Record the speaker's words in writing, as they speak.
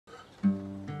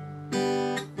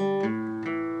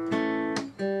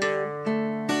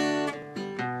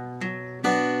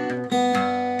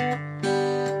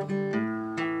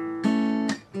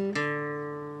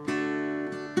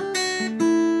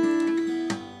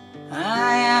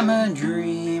I'm a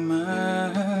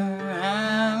dreamer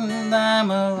and I'm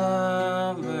a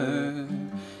lover.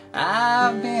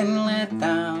 I've been let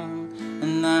down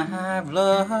and I've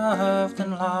loved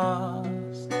and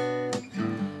lost.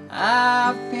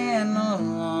 I've been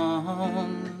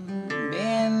alone,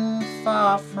 been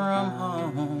far from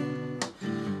home.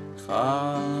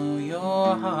 Follow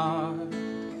your heart,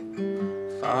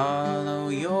 follow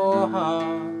your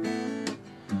heart,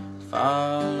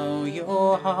 follow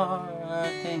your heart,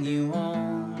 and you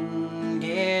won't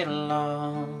get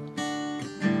lost.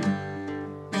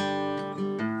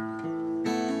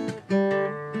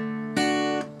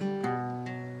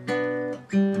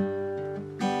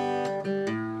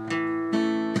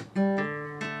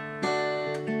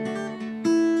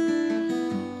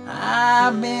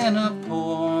 I've been a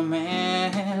poor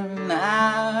man,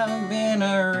 I've been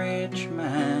a rich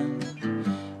man.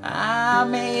 I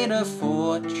made a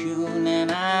fortune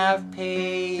and I've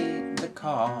paid the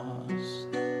cost.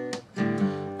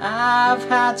 I've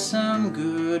had some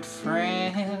good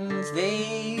friends,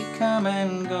 they come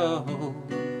and go.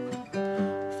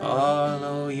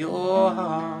 Follow your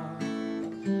heart,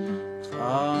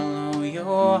 follow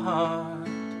your heart,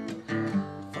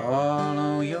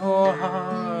 follow your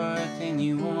heart, and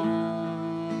you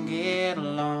won't get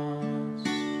lost.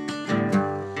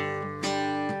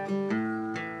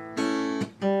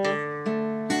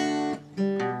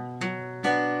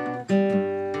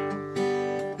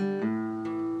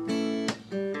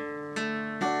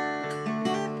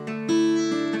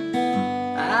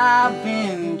 I've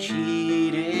been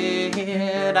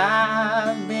cheated,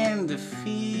 I've been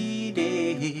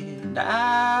defeated,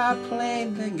 I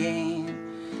played the game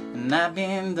and I've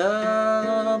been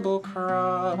double-crossed.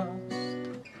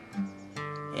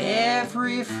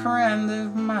 Every friend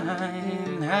of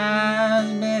mine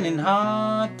has been in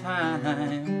hard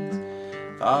times.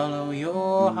 Follow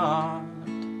your heart,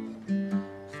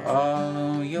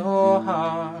 follow your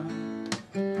heart,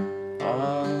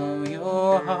 follow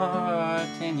your heart,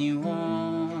 and you won't